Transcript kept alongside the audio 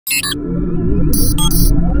Hey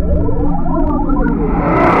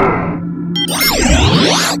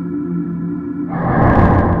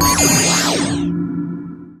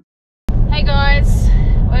guys,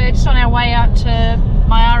 we're just on our way out to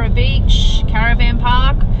Miara Beach Caravan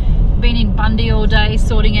Park. Been in Bundy all day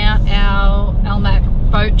sorting out our Almac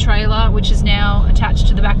boat trailer, which is now attached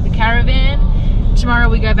to the back of the caravan. Tomorrow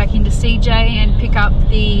we go back into CJ and pick up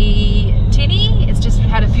the tinny. It's just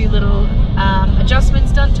had a few little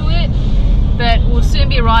adjustments done to it, but we'll soon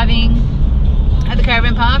be arriving at the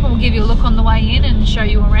caravan park and we'll give you a look on the way in and show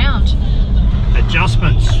you around.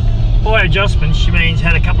 Adjustments. By adjustments she means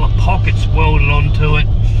had a couple of pockets welded onto it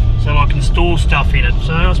so I can store stuff in it.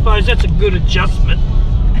 So I suppose that's a good adjustment.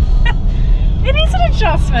 It is an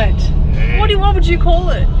adjustment. Yeah. What would you call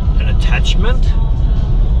it? An attachment?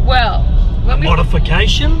 Well, a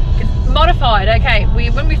modification? Modified, okay.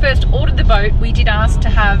 When we first ordered the boat, we did ask to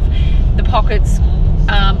have the pockets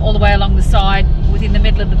all the way along the side within the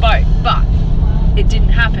middle of the boat, but it didn't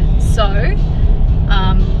happen. So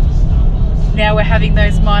now we're having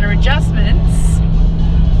those minor adjustments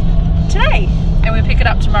today, and we pick it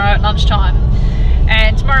up tomorrow at lunchtime.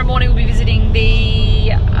 And tomorrow morning we'll be visiting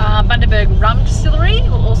the Bundaberg Rum Distillery.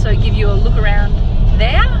 We'll also give you a look around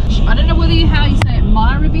there. I don't know how you say it,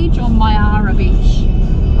 Miara Beach or Miara Beach.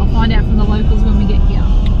 I'll find out from the locals when we get here.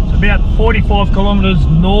 It's about 45 kilometres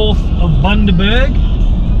north of Bundaberg,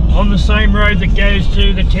 on the same road that goes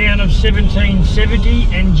to the town of 1770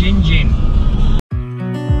 and Gin.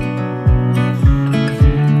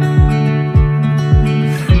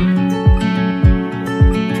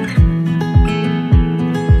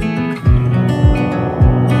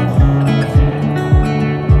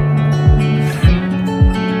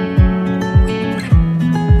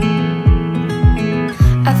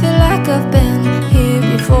 I've been here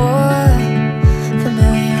before,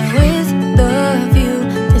 familiar with the view.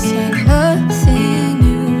 This ain't nothing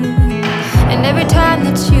new. And every time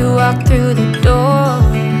that you walk through the door,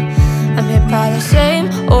 I'm hit by the same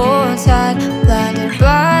old side, blinded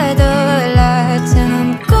by the lights. And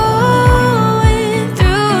I'm going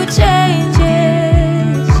through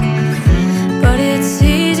changes, but it's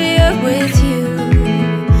easier with you.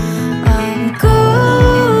 I'm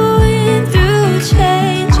going through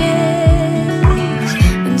changes.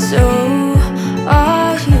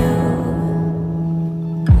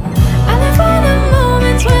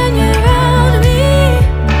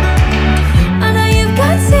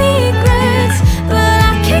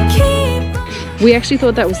 We actually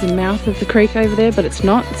thought that was the mouth of the creek over there, but it's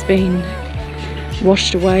not. It's been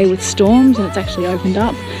washed away with storms and it's actually opened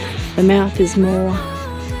up. The mouth is more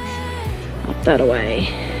up that way.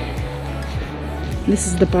 This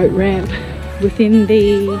is the boat ramp within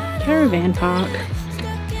the caravan park.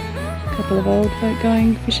 A couple of old folk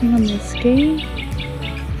going fishing on their ski.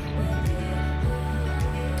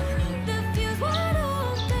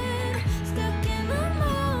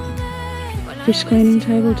 Fish cleaning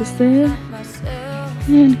table just there.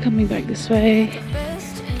 And coming back this way.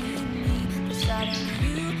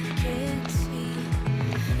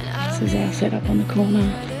 This is our setup on the corner.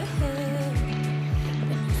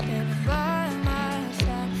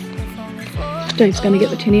 Dave's going to get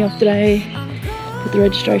the tinny off today, put the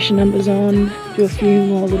registration numbers on, do a few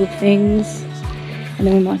more little things, and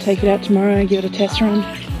then we might take it out tomorrow and give it a test run.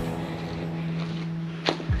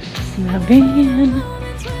 This is our van.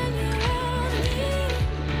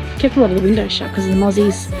 Kept a lot of the windows shut because the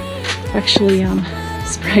mozzies actually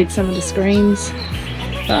sprayed some of the screens,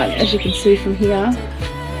 but as you can see from here,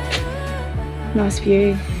 nice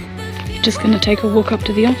view. Just going to take a walk up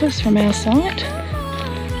to the office from our site,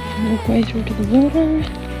 walk way through to the water.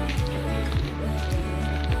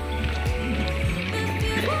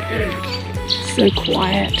 So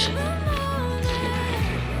quiet.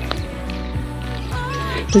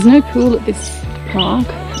 There's no pool at this park,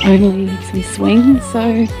 only some swings,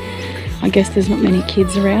 so I guess there's not many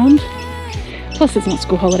kids around. Plus it's not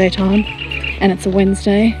school holiday time and it's a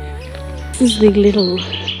Wednesday. This is the little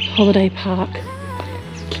holiday park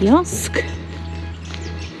kiosk.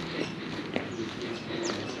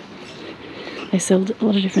 They sell a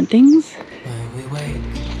lot of different things. When we wake,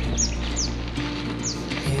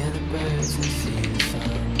 hear the birds and see the sun.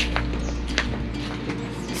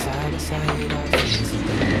 Side by side our faces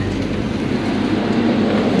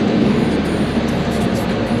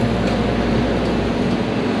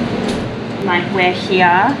Like we're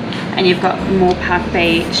here and you've got Moorpark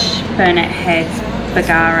Beach, Burnett Heads,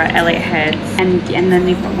 Bargara, Elliot Heads, and then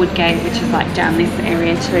you've got Woodgate, which is like down this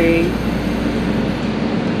area too.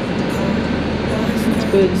 It's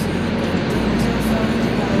good.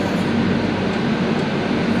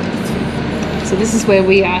 So this is where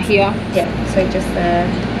we are here. Yeah, so just the,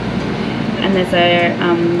 and there's a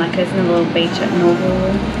there's a little beach at Norval.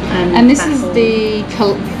 And this is the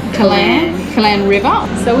Callan River.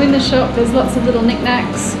 So in the shop there's lots of little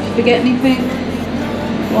knickknacks. If you forget anything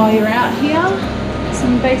while you're out here.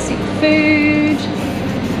 Some basic food.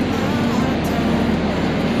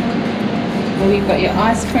 Well, you've got your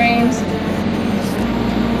ice creams.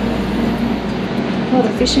 A lot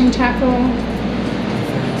of fishing tackle.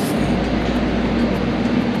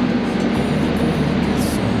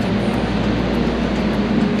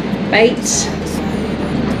 Bait.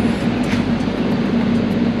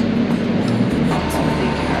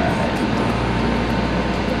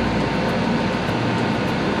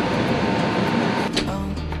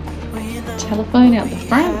 Telephone out the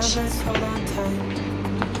front.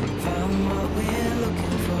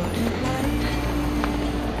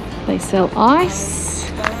 They sell ice.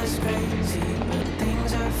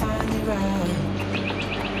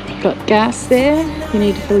 Got gas there. You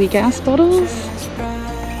need to fill your gas bottles.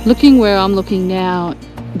 Looking where I'm looking now,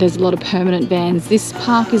 there's a lot of permanent vans. This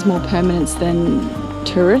park is more permanent than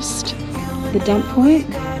tourist. The dump point.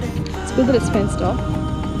 It's good that it's fenced off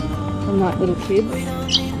from like little kids.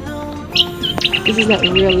 This is that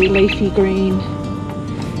really leafy green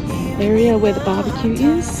area where the barbecue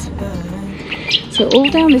is. So all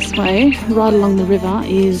down this way, right along the river,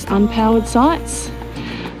 is unpowered sites.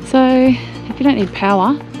 So if you don't need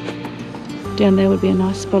power, down there would be a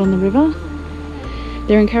nice spot on the river.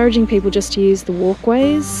 They're encouraging people just to use the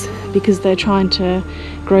walkways because they're trying to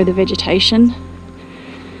grow the vegetation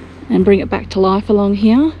and bring it back to life along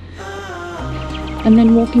here. And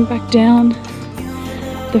then walking back down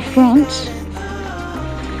the front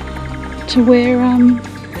to where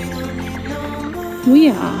we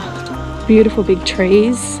are. Beautiful big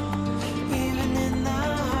trees.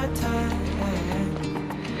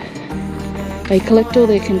 They collect all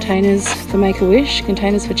their containers for Make-A-Wish,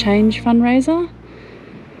 Containers for Change fundraiser.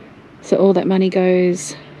 So all that money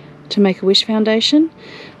goes to Make-A-Wish Foundation,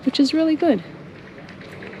 which is really good.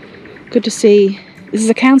 Good to see. This is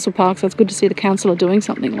a council park, so it's good to see the council are doing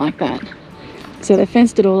something like that. So they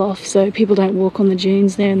fenced it all off so people don't walk on the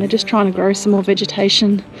dunes there, and they're just trying to grow some more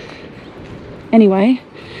vegetation. Anyway,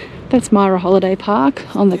 that's Miara Holiday Park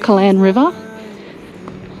on the Callan River.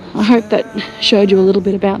 I hope that showed you a little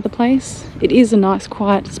bit about the place. It is a nice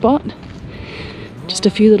quiet spot. Just a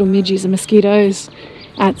few little midges and mosquitoes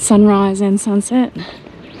at sunrise and sunset.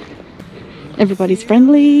 Everybody's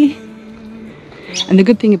friendly. And the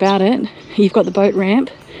good thing about it, you've got the boat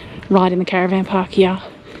ramp right in the caravan park here.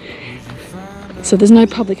 So there's no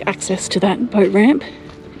public access to that boat ramp.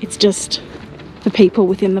 It's just the people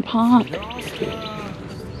within the park.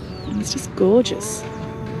 And it's just gorgeous.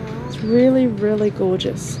 It's really, really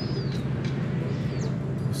gorgeous.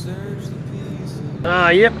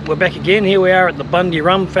 Yep, we're back again. Here we are at the Bundaberg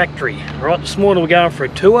Rum Factory. Right, this morning we're going for a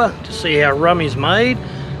tour to see how rum is made,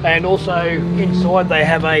 and also inside they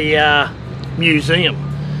have a museum.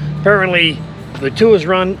 Apparently the tours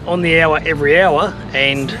run on the hour every hour,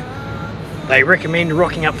 and they recommend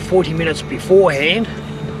rocking up 40 minutes beforehand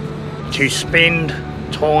to spend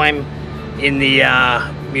time in the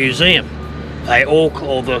museum. All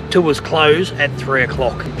the tours close at 3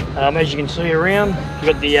 o'clock. As you can see around,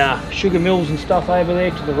 you've got the sugar mills and stuff over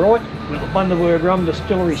there to the right. We've got the Bundaberg Rum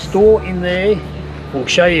Distillery store in there. We'll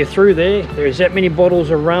show you through there. There's that many bottles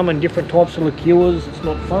of rum and different types of liqueurs. It's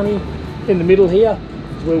not funny. In the middle here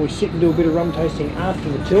is where we sit and do a bit of rum tasting after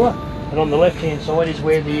the tour. And on the left hand side is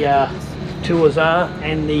where the tours are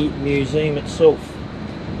and the museum itself.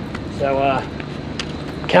 So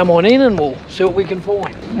come on in and we'll see what we can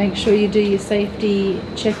find. Make sure you do your safety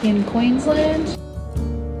check in Queensland.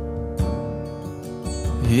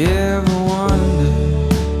 You ever wonder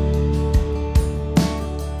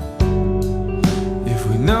if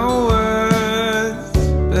we know what's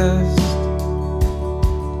best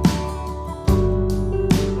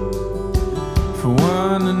for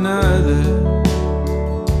one another?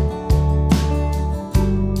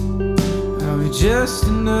 Are we just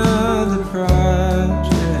another project?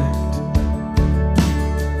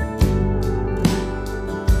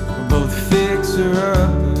 We're both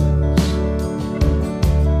fixer-uppers.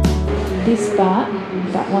 This vat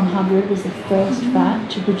 100, was the first vat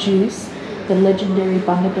to produce the legendary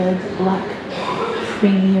Bundaberg Black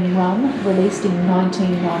Premium Rum, released in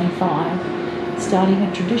 1995, starting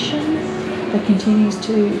a tradition that continues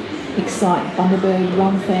to excite Bundaberg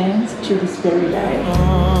rum fans to this very day.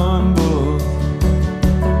 On board.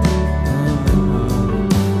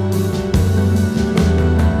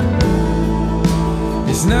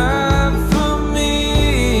 It's not for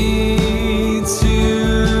me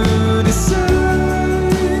to decide.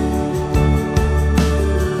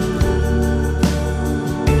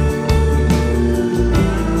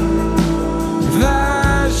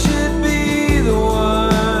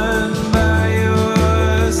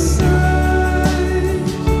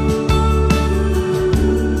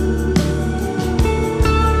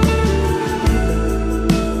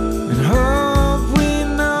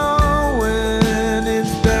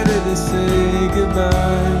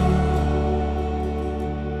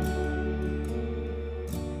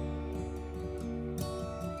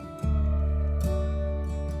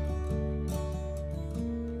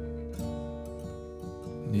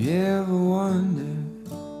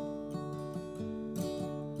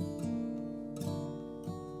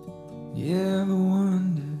 ever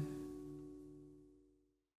wondered.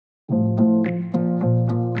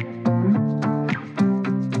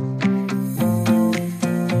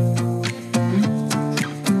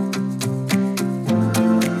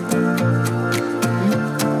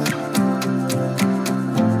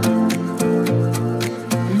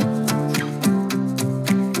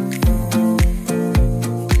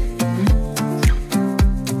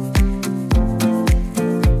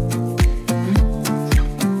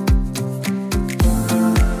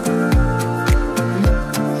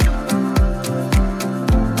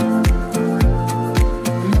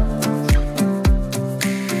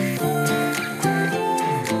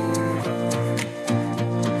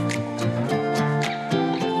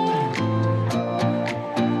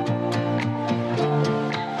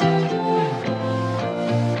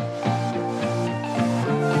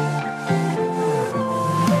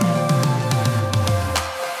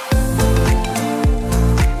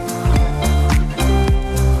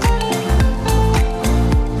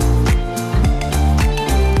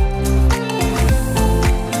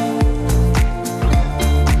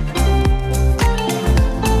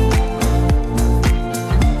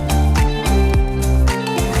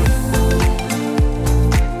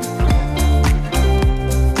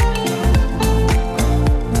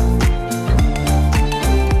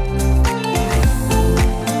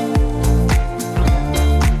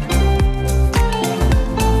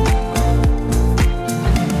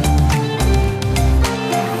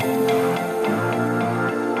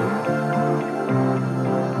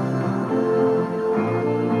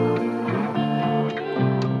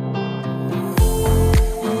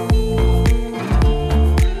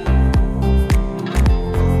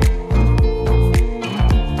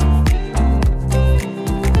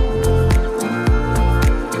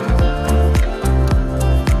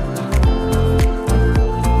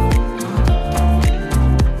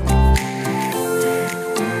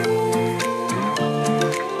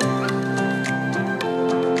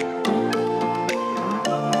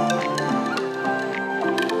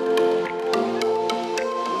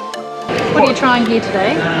 What are you trying here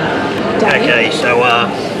today? Okay, so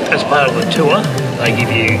as part of the tour, they give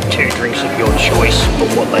you 2 drinks of your choice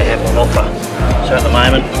of what they have on offer. So at the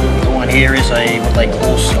moment, the one here is what they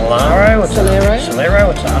call Solero. Solero.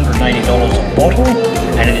 It's $180 a bottle,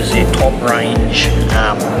 and it is their top range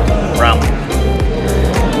rum.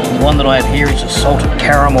 The one that I have here is a salted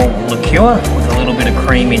caramel liqueur with a little bit of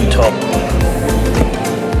cream in top.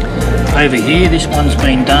 Over here, this one's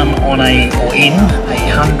been done on in a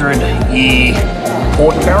 100-year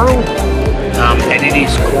port barrel, and it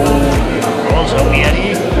is called, Roz, help me out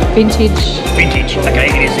here. Vintage, okay,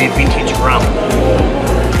 it is their vintage rum.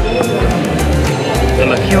 The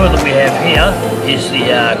liqueur that we have here is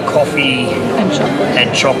the coffee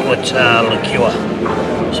and chocolate liqueur.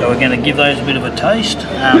 So we're going to give those a bit of a taste.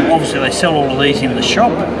 Obviously they sell all of these in the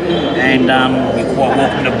shop, and you're quite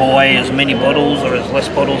welcome to buy as many bottles or as less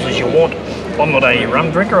bottles as you want. I'm not a rum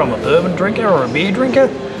drinker, I'm a bourbon drinker or a beer drinker.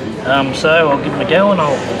 So I'll give them a go and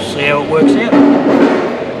I'll see how it works out.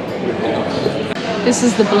 This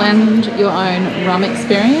is the blend your own rum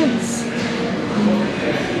experience.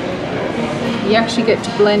 You actually get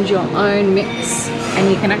to blend your own mix, and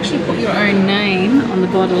you can actually put your own name on the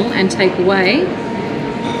bottle and take away.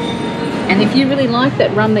 And if you really like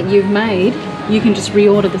that rum that you've made, you can just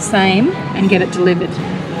reorder the same and get it delivered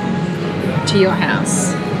to your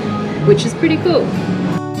house, which is pretty cool.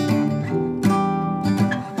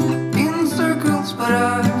 In circles, but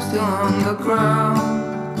I'm still on the ground.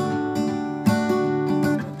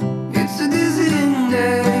 It's a dizzying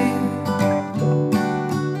day.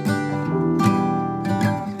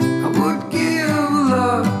 I would give a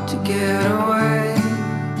lot to get away.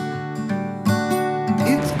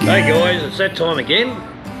 Hey guys, it's that time again.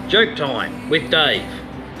 Joke time with Dave.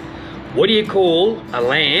 What do you call a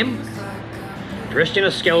lamb dressed in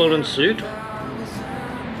a skeleton suit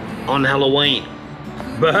on Halloween?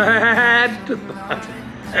 Bad.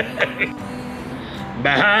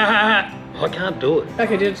 Bad. I can't do it.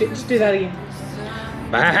 Okay, just do that again.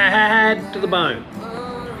 Bad to the bone.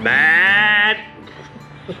 Bad.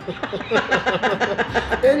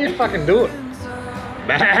 How do you fucking do it?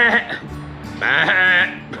 Bad.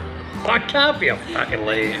 Bad. I can't be a fucking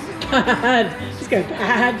lamb. Bad. Just go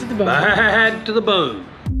bad to the bone. Bad to the bone.